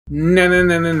Na na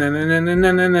na na na na na na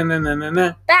na na na na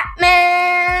na.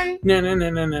 Batman. Na na na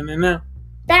na na na na.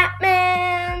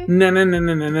 Batman. Na na na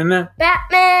na na na na.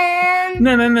 Batman.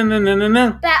 Na na na na na na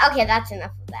na. Okay, that's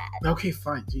enough of that. Okay,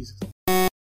 fine. Jesus.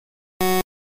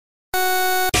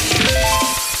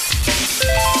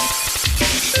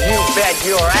 You bet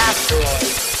your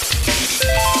asteroid.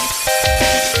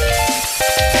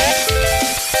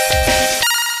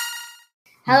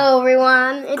 Hello,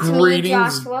 everyone. It's me,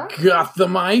 Greetings, Joshua.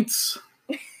 Gothamites.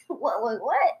 What?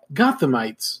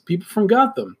 Gothamites. People from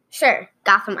Gotham. Sure,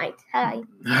 Gothamite. Hi.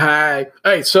 Hi.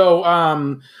 Hey,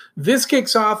 so this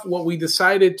kicks off what we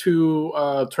decided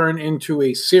to turn into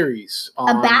a series.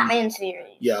 A Batman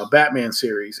series. Yeah, a Batman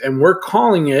series. And we're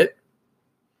calling it...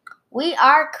 We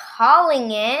are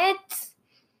calling it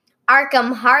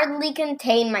Arkham Hardly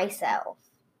Contain Myself.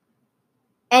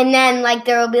 And then,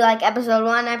 there will be, episode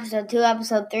 1, episode 2,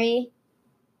 episode 3.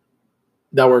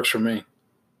 That works for me.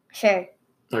 Sure.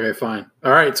 Okay, fine.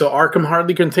 All right, so Arkham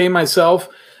Hardly Contain Myself.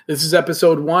 This is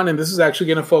episode 1, and this is actually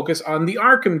going to focus on the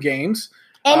Arkham games.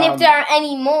 And if there are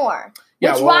any more.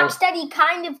 Yeah, which well, Rocksteady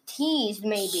kind of teased,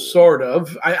 maybe. Sort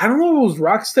of. I don't know if it was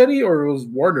Rocksteady or it was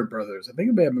Warner Brothers. I think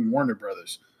it may have been Warner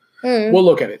Brothers. We'll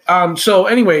look at it. So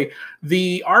anyway,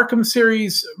 the Arkham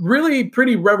series, really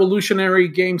pretty revolutionary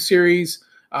game series.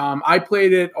 I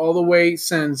played it all the way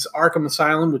since Arkham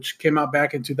Asylum, which came out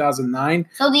back in 2009.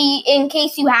 So in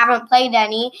case you haven't played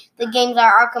any, the games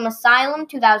are Arkham Asylum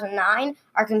 2009,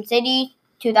 Arkham City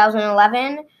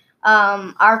 2011,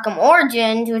 Arkham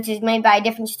Origins, which is made by a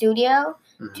different studio,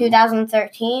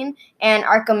 2013, and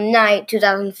Arkham Knight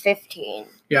 2015.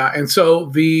 Yeah, and so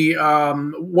the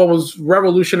what was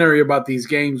revolutionary about these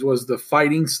games was the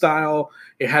fighting style.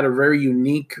 It had a very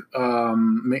unique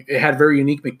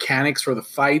mechanics for the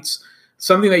fights,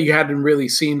 something that you hadn't really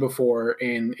seen before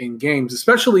in games,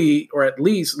 especially or at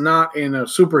least not in a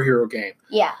superhero game.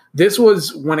 Yeah. This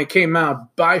was, when it came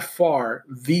out, by far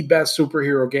the best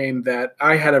superhero game that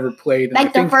I had ever played.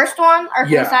 And the first one,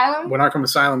 Arkham Asylum? When Arkham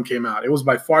Asylum came out. It was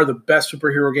by far the best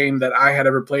superhero game that I had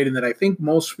ever played and that I think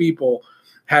most people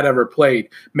had ever played.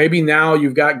 Maybe now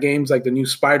you've got games like the new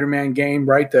Spider-Man game,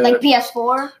 right? Like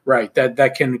PS4? Right,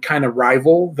 that can kind of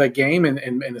rival the game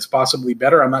and is possibly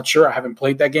better. I'm not sure. I haven't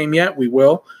played that game yet. We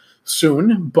will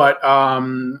soon. But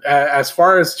as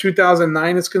far as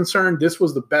 2009 is concerned, this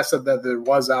was the best that there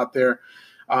was out there.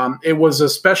 It was a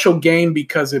special game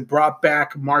because it brought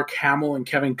back Mark Hamill and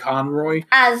Kevin Conroy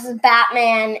as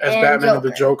Batman and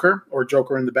the Joker, or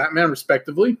Joker and the Batman,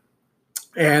 respectively.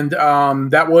 And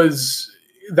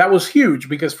that was huge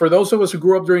because for those of us who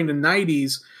grew up during the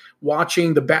 90s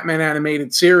watching the Batman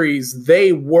animated series,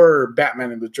 they were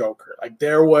Batman and the Joker.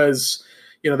 There was,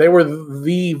 they were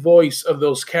the voice of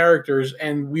those characters,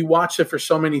 and we watched it for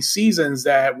so many seasons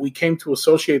that we came to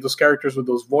associate those characters with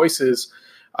those voices.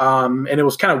 And it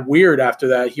was kind of weird after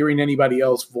that, hearing anybody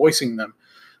else voicing them.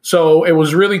 So it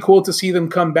was really cool to see them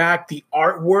come back. The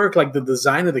artwork, the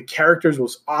design of the characters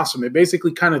was awesome. It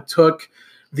basically kind of took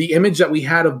the image that we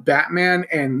had of Batman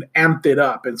and amped it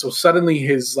up. And so suddenly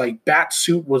his bat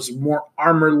suit was more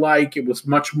armor-like. It was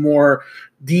much more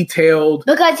detailed.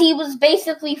 Because he was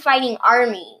basically fighting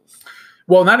armies.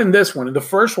 Well, not in this one. In the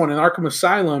first one, in Arkham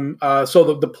Asylum, so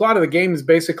the plot of the game is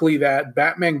basically that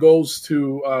Batman goes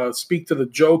to speak to the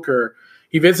Joker.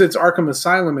 He visits Arkham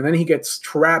Asylum, and then he gets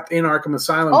trapped in Arkham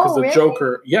Asylum because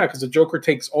the Joker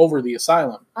takes over the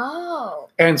asylum. Oh.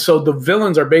 And so the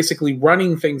villains are basically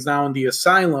running things now in the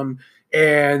asylum,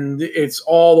 and it's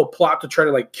all a plot to try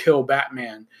to kill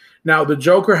Batman. Now, the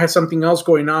Joker has something else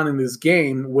going on in this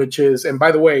game, which is, and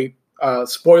by the way,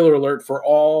 spoiler alert for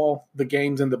all the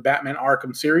games in the Batman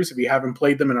Arkham series. If you haven't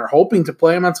played them and are hoping to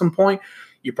play them at some point,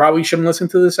 you probably shouldn't listen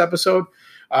to this episode.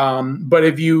 But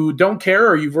if you don't care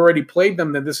or you've already played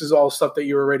them, then this is all stuff that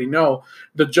you already know.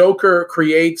 The Joker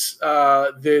creates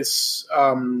this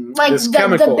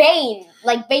chemical. The Bane.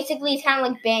 Basically, it's kind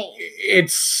of like Bane.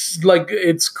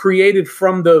 It's created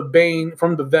from the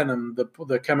venom,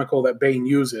 the chemical that Bane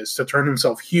uses to turn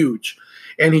himself huge.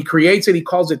 And he creates it, he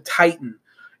calls it Titan.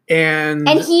 And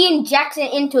he injects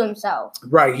it into himself.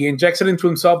 Right, he injects it into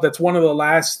himself. That's one of the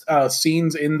last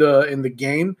scenes in the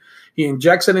game. He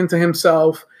injects it into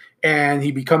himself, and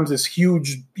he becomes this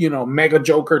huge, mega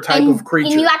Joker type of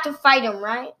creature. And you have to fight him,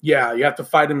 right? Yeah, you have to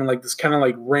fight him in this kind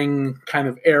of ring kind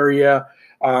of area.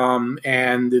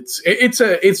 And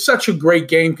it's such a great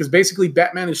game because basically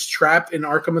Batman is trapped in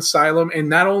Arkham Asylum, and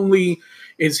not only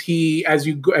is he, as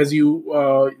you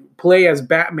play as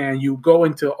Batman, you go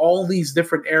into all these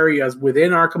different areas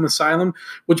within Arkham Asylum,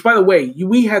 which, by the way,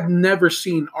 we had never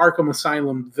seen Arkham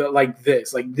Asylum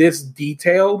this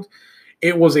detailed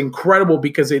it was incredible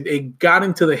because it got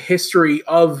into the history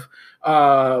of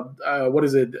what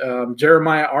is it?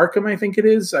 Jeremiah Arkham, I think it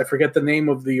is. I forget the name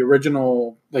of the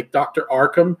original, like Dr.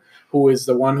 Arkham, who is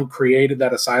the one who created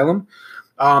that asylum.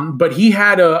 But he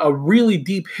had a really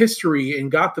deep history in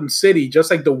Gotham City,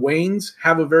 just like the Waynes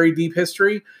have a very deep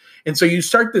history. And so you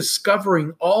start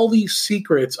discovering all these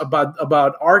secrets about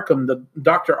Arkham, the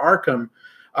Dr. Arkham,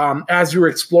 as you're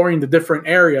exploring the different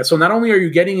areas. So not only are you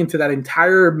getting into that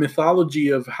entire mythology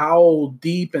of how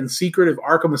deep and secretive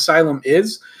Arkham Asylum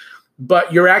is,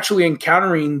 but you're actually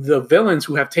encountering the villains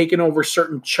who have taken over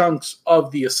certain chunks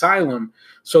of the asylum.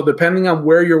 So depending on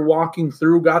where you're walking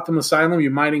through Gotham Asylum, you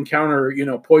might encounter,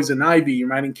 Poison Ivy, you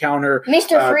might encounter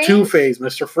Mr. Freeze. Two-Face,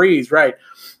 Mr. Freeze, right?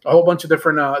 A whole bunch of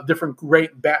different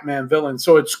great Batman villains.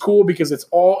 So it's cool because it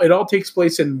all takes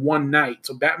place in one night.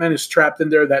 So Batman is trapped in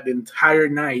there that entire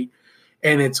night,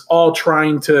 and it's all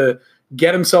trying to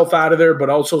get himself out of there, but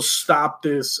also stop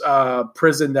this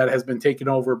prison that has been taken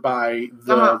over by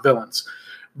the villains.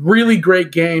 Really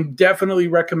great game. Definitely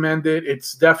recommend it.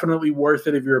 It's definitely worth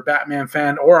it if you're a Batman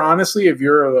fan, or honestly, if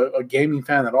you're a gaming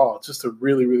fan at all. It's just a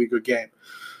really, really good game.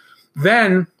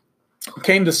 Then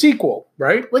came the sequel,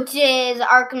 right? Which is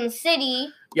Arkham City.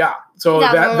 Yeah. So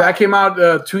that came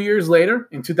out 2 years later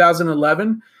in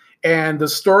 2011. And the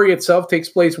story itself takes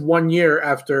place 1 year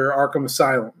after Arkham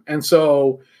Asylum. And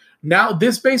so now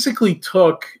this basically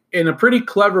took, in a pretty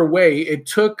clever way, it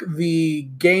took the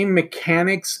game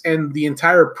mechanics and the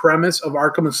entire premise of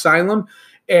Arkham Asylum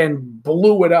and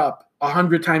blew it up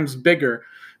 100 times bigger.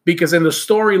 Because in the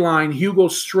storyline, Hugo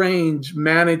Strange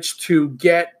managed to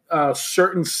get a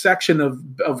certain section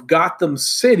of Gotham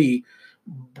City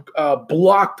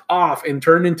blocked off and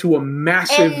turned into a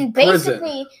massive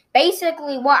prison.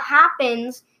 Basically what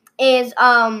happens is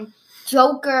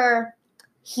Joker,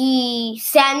 he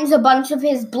sends a bunch of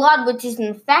his blood, which is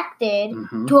infected,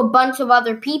 to a bunch of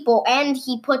other people, and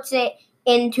he puts it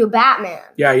into Batman.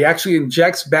 Yeah, he actually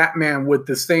injects Batman with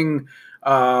this thing,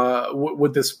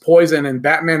 with this poison, and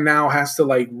Batman now has to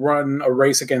run a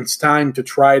race against time to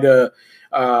try to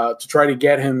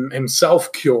get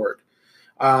himself cured.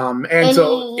 It's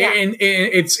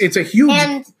a huge.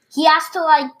 And he has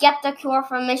to get the cure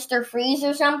from Mr. Freeze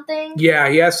or something. Yeah,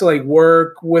 he has to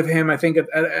work with him, I think,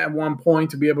 at one point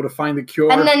to be able to find the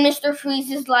cure. And then Mr. Freeze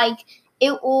is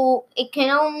it can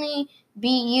only be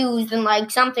used in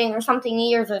something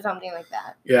years or something like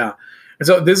that. Yeah. And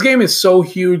so this game is so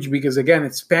huge because, again,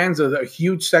 it spans a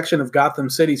huge section of Gotham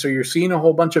City. So you're seeing a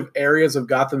whole bunch of areas of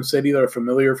Gotham City that are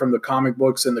familiar from the comic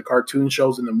books and the cartoon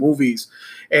shows and the movies.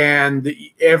 And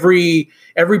every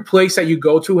place that you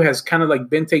go to has kind of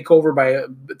been taken over by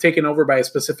a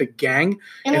specific gang.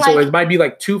 And so it might be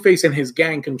Two-Face and his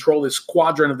gang control this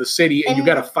quadrant of the city, and you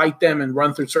got to fight them and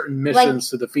run through certain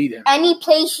missions to defeat him. Any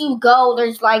place you go,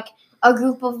 there's a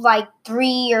group of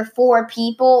 3 or 4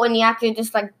 people, and you have to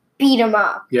just beat them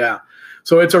up. Yeah.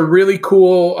 So it's a really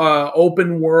cool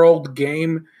open world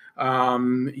game.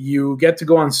 You get to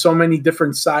go on so many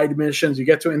different side missions. You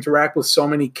get to interact with so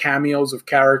many cameos of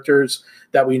characters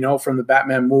that we know from the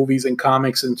Batman movies and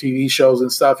comics and TV shows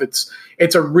and stuff. It's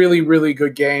a really, really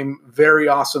good game. Very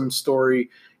awesome story.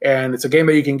 And it's a game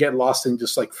that you can get lost in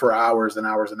just for hours and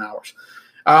hours and hours.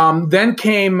 Then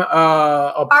came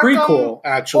a prequel,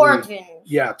 actually. Origins.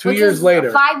 Yeah, 2 years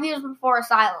later. 5 years before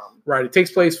Asylum. Right. It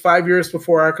takes place 5 years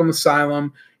before Arkham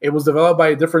Asylum. It was developed by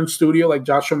a different studio, like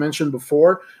Joshua mentioned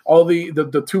before. All the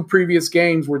 2 previous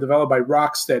games were developed by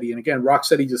Rocksteady. And again,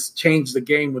 Rocksteady just changed the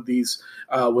game with these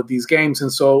games.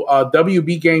 And so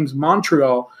WB Games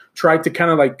Montreal tried to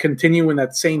kind of continue in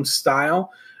that same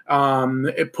style,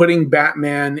 putting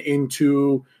Batman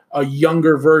into a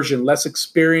younger version, less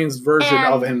experienced version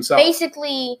of himself.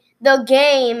 Basically, the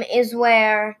game is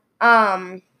where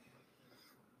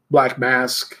Black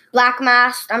Mask,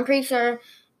 I'm pretty sure,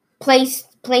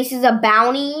 places a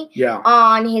bounty yeah.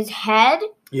 on his head.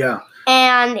 Yeah.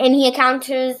 And he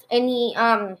encounters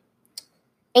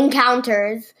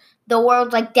the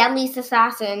world's deadliest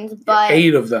assassins, but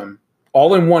 8 of them.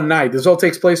 All in one night. This all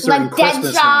takes place during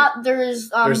Christmas night. There's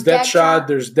Deadshot,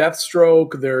 there's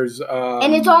Deathstroke, there's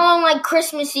and it's all on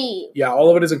Christmas Eve. Yeah, all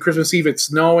of it is on Christmas Eve. It's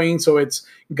snowing, so it's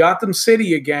Gotham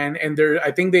City again, and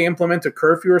I think they implement a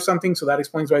curfew or something, so that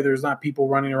explains why there's not people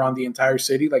running around the entire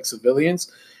city like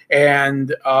civilians.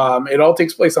 And it all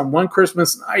takes place on one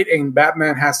Christmas night, and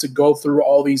Batman has to go through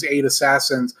all these 8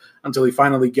 assassins until he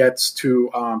finally gets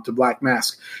to Black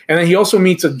Mask. And then he also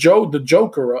meets the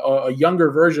Joker, a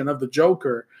younger version of the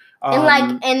Joker.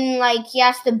 And he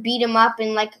has to beat him up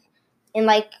in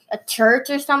a church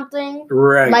or something.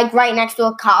 Right. Right next to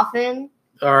a coffin.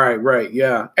 All right, right,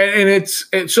 yeah, and it's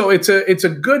a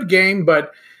good game,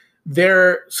 but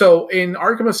so in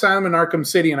Arkham Asylum and Arkham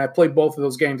City, and I played both of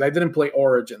those games. I didn't play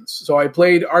Origins, so I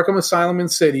played Arkham Asylum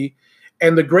and City.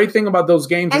 And the great thing about those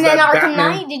games and is then that Arkham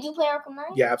Batman, Knight. Did you play Arkham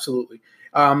Knight? Yeah, absolutely.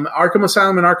 Arkham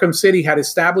Asylum and Arkham City had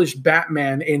established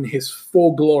Batman in his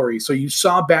full glory. So you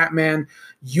saw Batman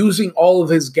using all of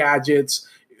his gadgets.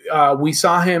 We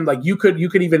saw him you could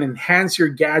even enhance your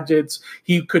gadgets.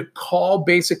 He could call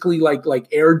basically like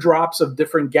airdrops of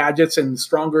different gadgets and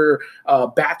stronger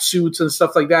bat suits and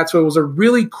stuff like that. So it was a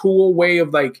really cool way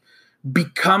of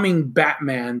becoming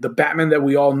Batman, the Batman that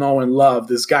we all know and love,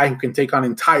 this guy who can take on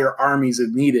entire armies if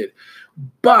needed.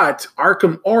 But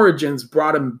Arkham Origins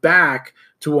brought him back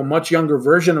to a much younger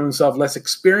version of himself, less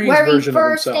experienced version of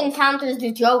himself. Where he first encounters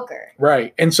the Joker.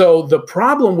 Right. And so the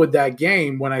problem with that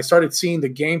game, when I started seeing the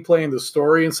gameplay and the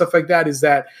story and stuff like that, is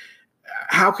that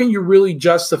how can you really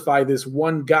justify this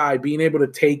one guy being able to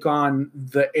take on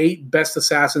the 8 best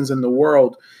assassins in the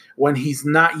world when he's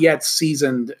not yet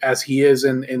seasoned as he is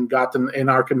in Gotham, in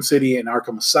Arkham City and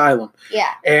Arkham Asylum?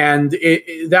 Yeah. And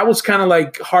that was kind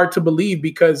of hard to believe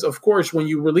because, of course, when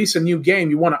you release a new game,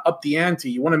 you want to up the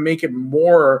ante. You want to make it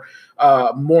more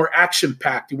action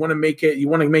packed. You want to make the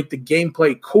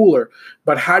gameplay cooler.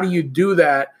 But how do you do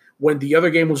that when the other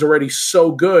game was already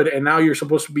so good, and now you're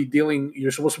supposed to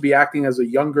be acting as a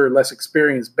younger, less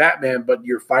experienced Batman, but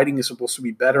your fighting is supposed to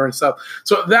be better and stuff.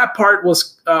 So that part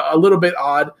was a little bit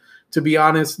odd, to be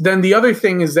honest. Then the other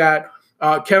thing is that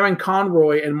Kevin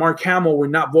Conroy and Mark Hamill were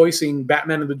not voicing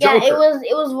Batman and the Joker. Yeah,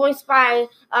 it was voiced by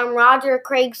Roger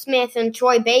Craig Smith and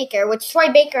Troy Baker, which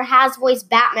Troy Baker has voiced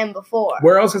Batman before.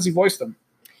 Where else has he voiced them?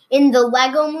 In the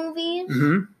Lego movies,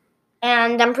 Mm-hmm.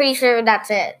 And I'm pretty sure that's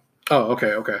it. Oh,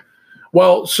 okay.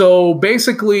 Well, so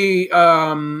basically,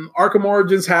 Arkham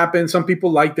Origins happened. Some people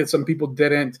liked it, some people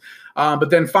didn't. But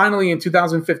then finally in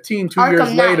 2015,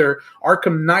 years later,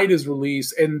 Arkham Knight is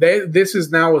released. And this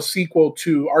is now a sequel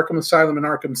to Arkham Asylum and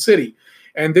Arkham City.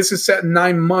 And this is set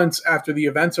 9 months after the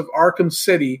events of Arkham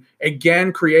City,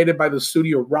 again created by the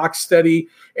studio Rocksteady.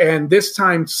 And this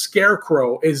time,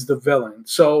 Scarecrow is the villain.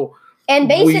 And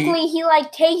basically, he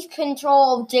takes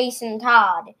control of Jason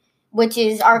Todd, which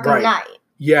is Arkham Knight.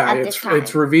 Yeah,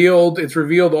 it's revealed. It's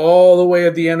revealed all the way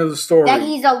at the end of the story that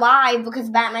he's alive because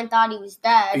Batman thought he was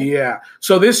dead. Yeah,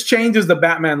 so this changes the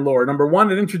Batman lore. Number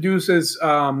one, it introduces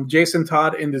Jason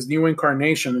Todd in this new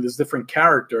incarnation, in this different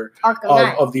character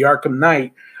of the Arkham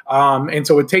Knight, and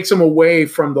so it takes him away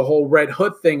from the whole Red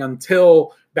Hood thing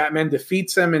until Batman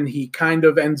defeats him, and he kind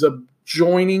of ends up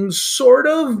joining sort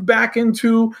of back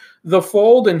into the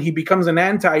fold, and he becomes an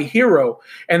anti-hero.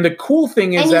 And the cool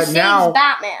thing is that now saves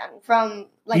Batman from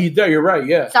you're right,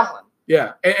 yeah, someone.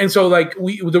 Yeah, and so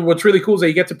what's really cool is that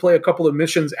you get to play a couple of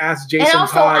missions as Jason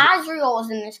Todd. And also Azrael is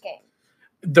in this game.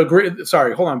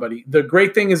 Hold on, buddy. The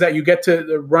great thing is that you get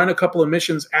to run a couple of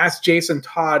missions as Jason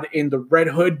Todd in the Red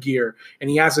Hood gear, and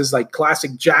he has his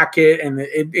classic jacket,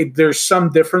 and there's some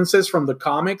differences from the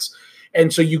comics.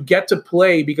 And so you get to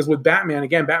play, because with Batman,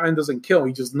 again, Batman doesn't kill.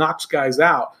 He just knocks guys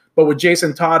out. But with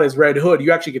Jason Todd as Red Hood,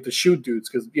 you actually get to shoot dudes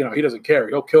because, he doesn't care.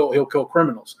 He'll kill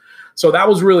criminals. So that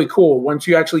was really cool. Once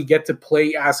you actually get to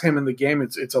play as him in the game,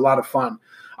 it's a lot of fun.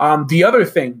 The other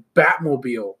thing,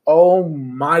 Batmobile. Oh,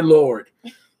 my Lord.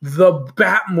 The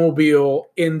Batmobile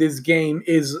in this game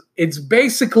it's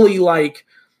basically like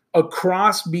a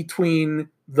cross between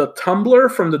the Tumbler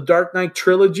from the Dark Knight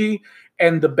trilogy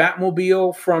and the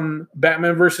Batmobile from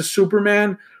Batman vs.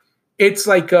 Superman. It's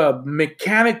like a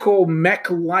mechanical,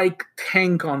 mech-like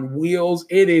tank on wheels.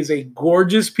 It is a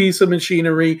gorgeous piece of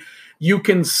machinery. You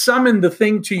can summon the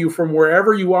thing to you from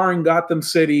wherever you are in Gotham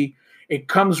City. It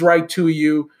comes right to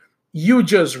you. You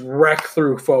just wreck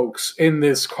through folks in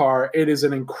this car. It is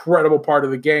an incredible part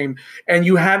of the game. And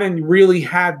you hadn't really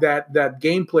had that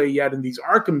gameplay yet in these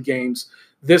Arkham games.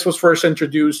 This was first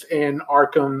introduced in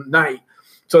Arkham Knight.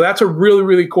 So that's a really,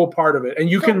 really cool part of it. And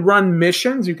you can run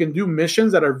missions. You can do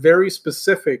missions that are very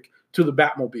specific to the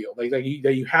Batmobile, that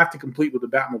you have to complete with the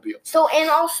Batmobile. So, and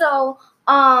also,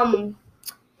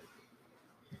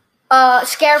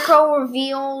 Scarecrow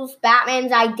reveals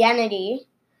Batman's identity.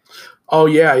 Oh,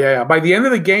 yeah. By the end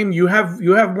of the game, you have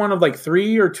one of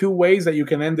 3 or 2 ways that you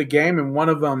can end the game, and one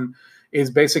of them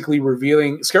is basically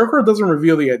revealing. Scarecrow doesn't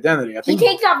reveal the identity. I think he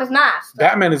takes off his mask.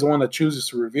 Batman is the one that chooses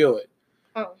to reveal it.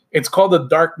 Oh. It's called the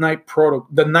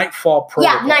the Nightfall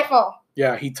Protocol. Yeah, Nightfall.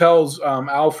 Yeah, he tells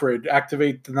Alfred,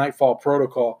 activate the Nightfall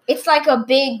Protocol. It's like a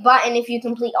big button if you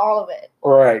complete all of it.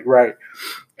 Right.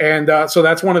 And so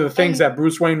that's one of the things that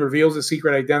Bruce Wayne reveals his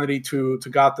secret identity to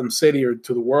Gotham City, or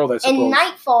to the world, I suppose. And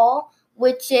Nightfall,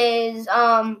 which is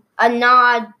a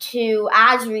nod to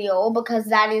Azrael because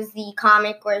that is the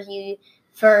comic where he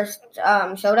first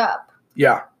showed up.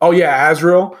 Yeah. Oh yeah,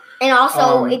 Azrael. And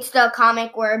also, it's the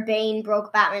comic where Bane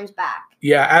broke Batman's back.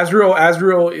 Yeah,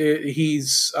 Azrael. He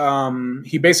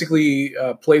basically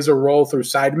plays a role through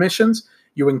side missions.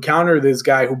 You encounter this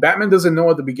guy who Batman doesn't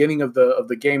know at the beginning of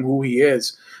the game who he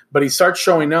is, but he starts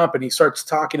showing up and he starts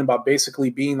talking about basically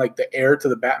being like the heir to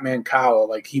the Batman cowl.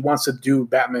 Like he wants to do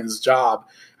Batman's job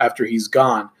after he's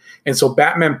gone. And so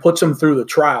Batman puts him through the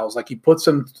trials. Like he puts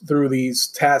him through these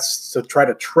tests to try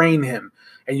to train him.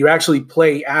 And you actually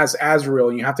play as Azrael,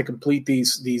 and you have to complete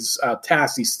these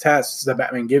tests that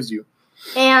Batman gives you.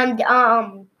 And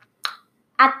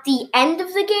at the end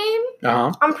of the game,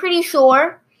 I'm pretty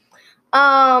sure,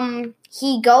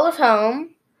 he goes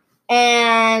home,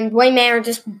 and Wayne Manor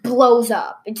just blows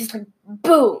up. It just like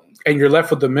boom. And you're left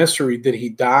with the mystery: did he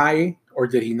die or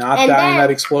did he not die in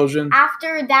that explosion?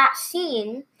 After that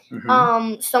scene,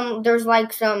 there's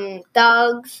like some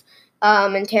thugs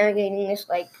interrogating this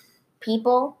like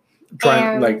people,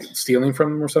 like stealing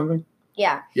from them or something.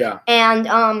 Yeah. And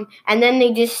then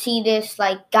they just see this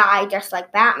like guy dressed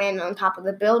like Batman on top of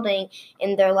the building,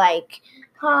 and they're like,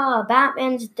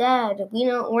 Batman's dead.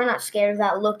 We're not scared of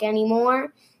that look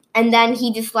anymore. And then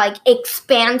he just like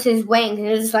expands his wings and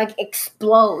it just like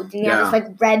explodes, and you have this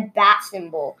like red bat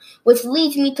symbol, which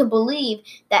leads me to believe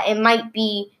that it might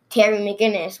be Terry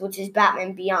McGinnis, which is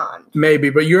Batman Beyond. Maybe,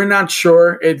 but you're not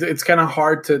sure. It's kind of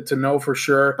hard to know for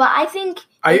sure. But I think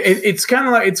it's kind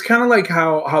of like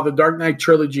how the Dark Knight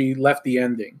trilogy left the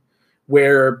ending,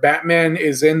 where Batman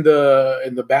is in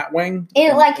the Batwing.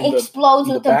 It explodes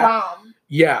with the bomb.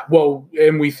 Yeah, well,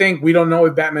 and we don't know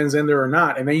if Batman's in there or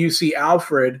not. And then you see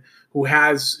Alfred,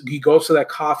 he goes to that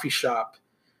coffee shop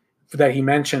that he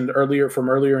mentioned earlier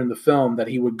in the film, that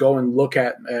he would go and look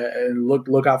at and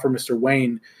look out for Mr.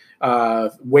 Wayne,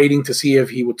 waiting to see if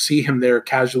he would see him there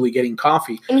casually getting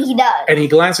coffee. And he does. And he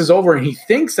glances over and he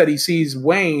thinks that he sees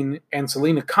Wayne and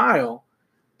Selina Kyle.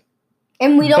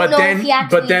 And we don't know if he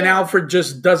actually But then Alfred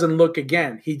just doesn't look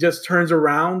again. He just turns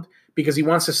around because he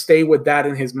wants to stay with that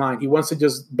in his mind. He wants to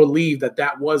just believe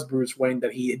that was Bruce Wayne,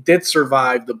 that he did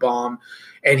survive the bomb,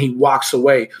 and he walks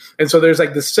away. And so there's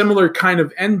like this similar kind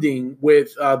of ending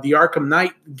with the Arkham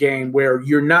Knight game where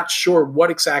you're not sure what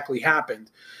exactly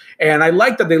happened. And I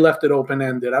like that they left it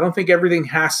open-ended. I don't think everything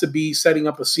has to be setting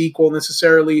up a sequel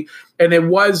necessarily. And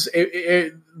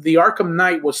the Arkham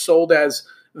Knight was sold as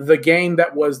the game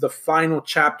that was the final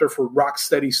chapter for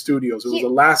Rocksteady Studios. It was the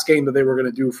last game that they were going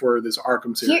to do for this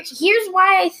Arkham series. Here's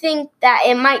why I think that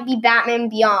it might be Batman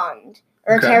Beyond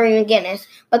or Terry McGinnis.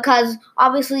 Because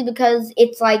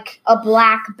it's like a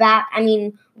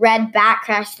red bat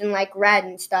crashed in like red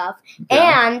and stuff.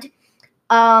 Yeah.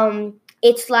 And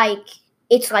it's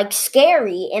like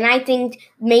scary. And I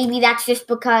think maybe that's just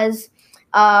because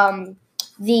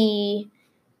the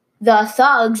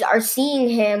thugs are seeing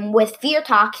him with fear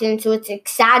toxin, so it's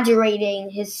exaggerating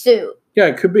his suit. Yeah,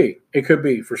 it could be. It could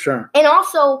be, for sure. And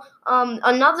also,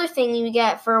 another thing you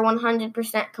get for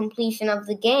 100% completion of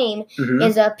the game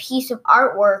is a piece of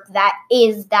artwork that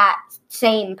is that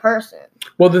same person.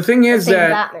 Well, the thing is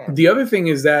the other thing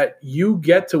is that you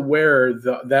get to wear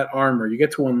that armor. You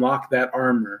get to unlock that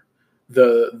armor,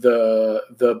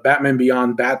 the Batman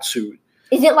Beyond bat suit.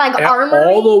 Is it like armor?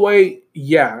 All the way,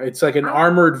 yeah. It's like an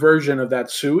armored version of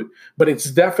that suit, but it's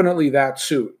definitely that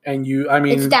suit. And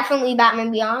it's definitely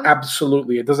Batman Beyond?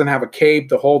 Absolutely. It doesn't have a cape,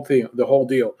 the whole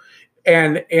deal.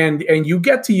 And you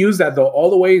get to use that, though, all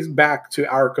the way back to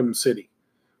Arkham City.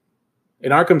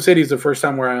 In Arkham City is the first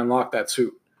time where I unlocked that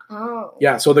suit. Oh.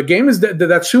 Yeah, so the game is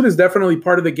that suit is definitely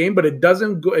part of the game, but it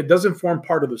doesn't form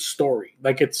part of the story.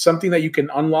 Like, it's something that you can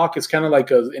unlock. It's kind of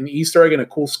like an Easter egg and a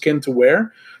cool skin to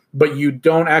wear. But you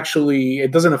don't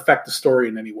it doesn't affect the story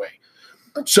in any way.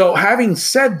 So having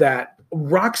said that,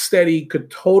 Rocksteady could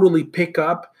totally pick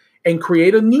up and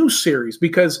create a new series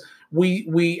because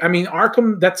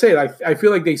Arkham, that's it. I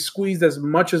feel like they squeezed as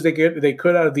much as they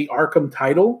could out of the Arkham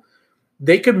title.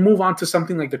 They could move on to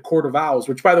something like the Court of Owls,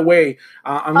 which, by the way,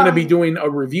 I'm going to be doing a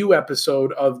review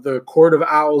episode of the Court of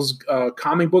Owls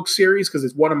comic book series because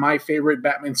it's one of my favorite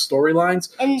Batman storylines.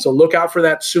 So look out for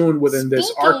that soon within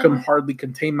this Arkham Hardly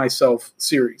Contain Myself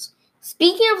series.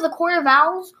 Speaking of the Court of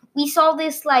Owls, we saw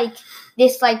this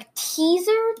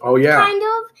teaser. Oh yeah, kind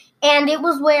of, and it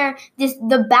was where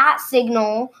the bat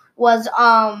signal was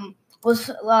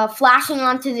flashing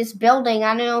onto this building.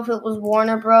 I don't know if it was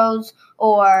Warner Bros.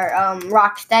 Or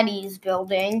Rocksteady's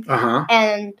building. Uh-huh.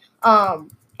 And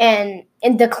and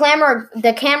the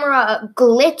camera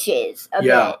glitches a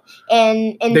bit,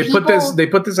 and they people,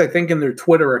 put this I think in their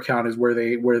Twitter account is where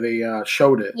they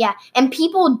showed it. Yeah, and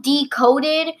people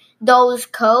decoded those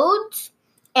codes,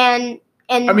 and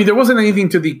I mean, there wasn't anything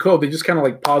to decode. They just kind of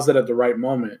like paused it at the right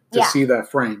moment to see that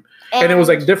frame, and it was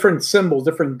like different symbols,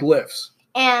 different glyphs.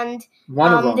 And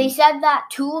one of them, they said that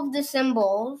two of the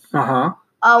symbols,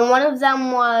 one of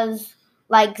them was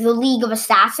like the League of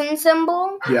Assassins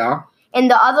symbol. Yeah. And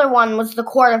the other one was the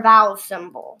Court of Owls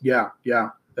symbol. Yeah,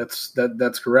 that's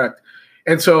correct.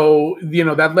 And so,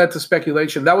 that led to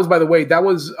speculation. That was, by the way, that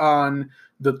was on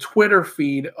the Twitter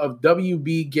feed of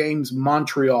WB Games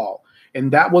Montreal.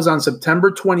 And that was on September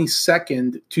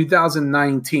 22nd,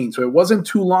 2019. So it wasn't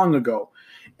too long ago.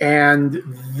 And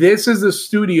this is the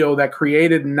studio that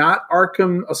created not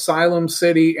Arkham Asylum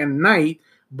City and Night,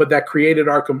 but that created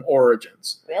Arkham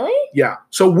Origins. Really? Yeah.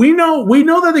 So we know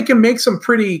that they can make some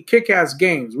pretty kick-ass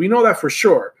games. We know that for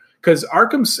sure. Because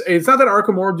it's not that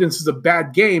Arkham Origins is a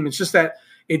bad game. It's just that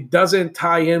it doesn't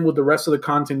tie in with the rest of the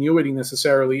continuity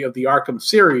necessarily of the Arkham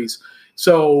series.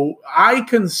 So I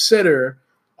consider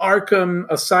Arkham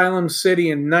Asylum City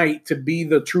and Night to be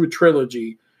the true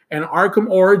trilogy. And Arkham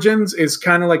Origins is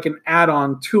kind of like an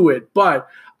add-on to it. But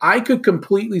I could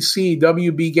completely see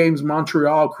WB Games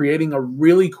Montreal creating a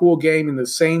really cool game in the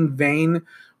same vein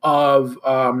of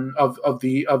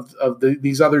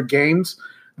these other games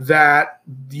that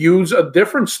use a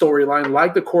different storyline,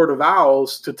 like the Court of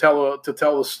Owls, to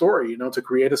tell a story. To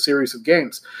create a series of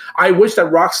games. I wish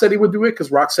that Rocksteady would do it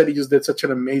because Rocksteady just did such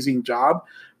an amazing job.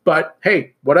 But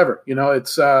hey, whatever.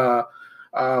 It's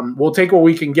we'll take what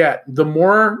we can get. The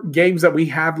more games that we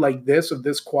have like this of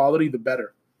this quality, the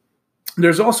better.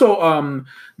 There's also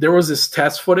there was this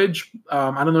test footage.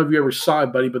 I don't know if you ever saw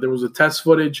it, buddy, but there was a test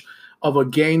footage of a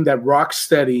game that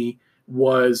Rocksteady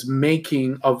was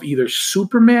making of either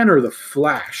Superman or the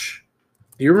Flash.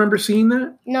 Do you remember seeing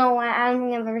that? No, I don't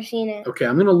think I've ever seen it. Okay,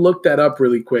 I'm gonna look that up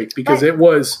really quick because it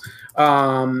was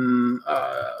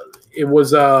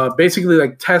basically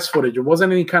like test footage. It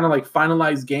wasn't any kind of like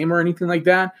finalized game or anything like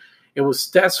that. It was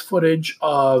test footage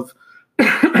of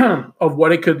of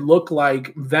what it could look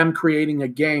like them creating a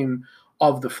game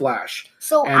of the Flash.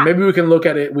 And maybe we can look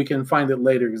at it. We can find it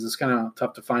later because it's kind of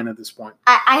tough to find at this point.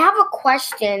 I have a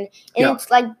question. And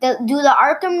it's like, do the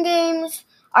Arkham games,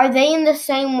 are they in the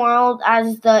same world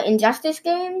as the Injustice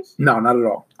games? No, not at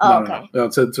all. Oh, okay. No.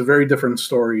 It's a very different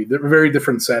story, very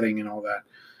different setting and all that.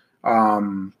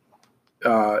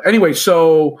 Anyway,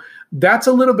 so that's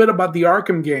a little bit about the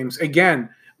Arkham games. Again,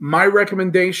 my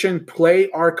recommendation, play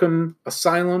Arkham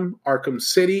Asylum, Arkham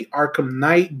City, Arkham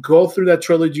Knight. Go through that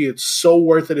trilogy. It's so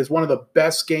worth it. It's one of the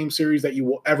best game series that you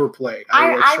will ever play.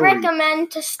 I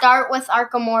recommend to start with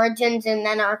Arkham Origins and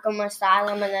then Arkham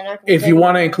Asylum and then Arkham If City. you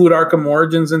want to include Arkham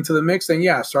Origins into the mix, then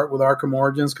start with Arkham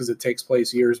Origins because it takes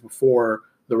place years before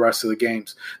the rest of the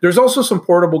games. There's also some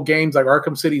portable games like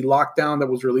Arkham City Lockdown that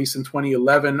was released in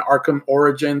 2011, Arkham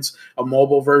Origins, a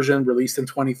mobile version released in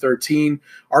 2013,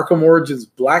 Arkham Origins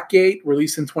Blackgate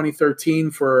released in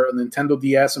 2013 for Nintendo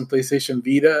DS and PlayStation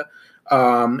Vita,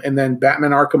 and then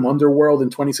Batman Arkham Underworld in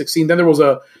 2016. Then there was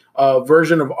a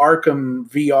version of Arkham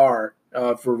VR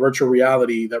for virtual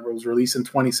reality that was released in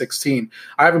 2016.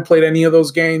 I haven't played any of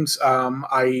those games.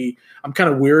 I'm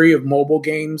kind of weary of mobile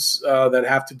games that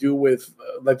have to do with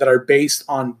that are based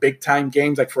on big time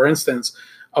games. Like for instance,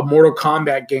 a Mortal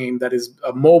Kombat game that is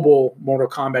a mobile Mortal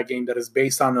Kombat game that is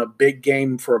based on a big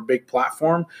game for a big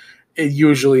platform. It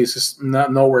usually is just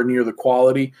nowhere near the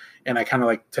quality, and I kind of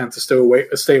like tend to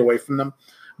stay away from them.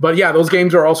 But yeah, those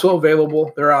games are also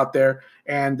available. They're out there.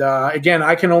 And again,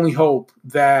 I can only hope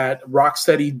that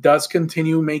Rocksteady does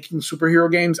continue making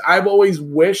superhero games. I've always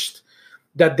wished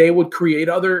that they would create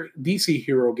other DC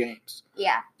hero games.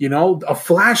 Yeah. A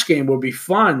Flash game would be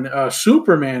fun. A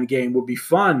Superman game would be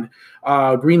fun.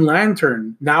 Green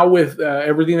Lantern. Now with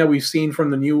everything that we've seen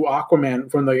from the new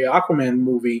Aquaman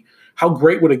movie, how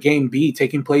great would a game be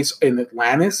taking place in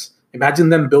Atlantis? Imagine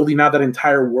them building out that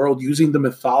entire world using the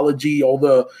mythology, all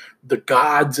the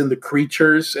gods and the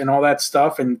creatures and all that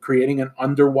stuff and creating an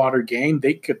underwater game.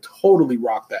 They could totally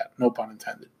rock that. No pun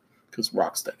intended. Because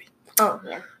Rocksteady. Oh,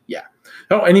 yeah. Yeah.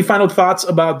 Oh, any final thoughts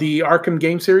about the Arkham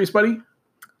game series, buddy?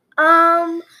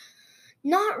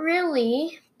 Not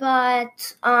really,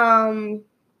 but I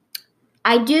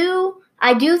do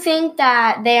think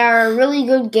that they are really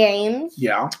good games.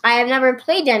 Yeah. I have never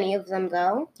played any of them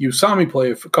though. You saw me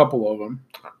play a couple of them.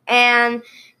 And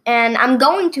I'm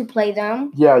going to play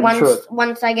them. Yeah, you should.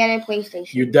 Once I get a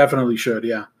PlayStation. You definitely should,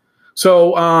 yeah.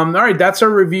 So, all right, that's our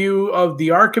review of the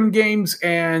Arkham games,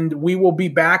 and we will be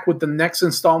back with the next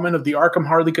installment of the Arkham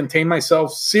Hardly Contain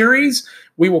Myself series.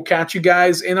 We will catch you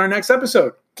guys in our next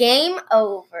episode. Game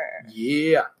over.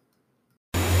 Yeah.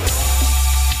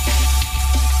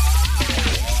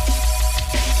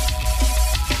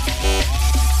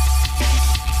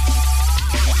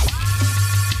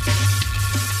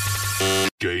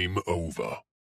 Game over.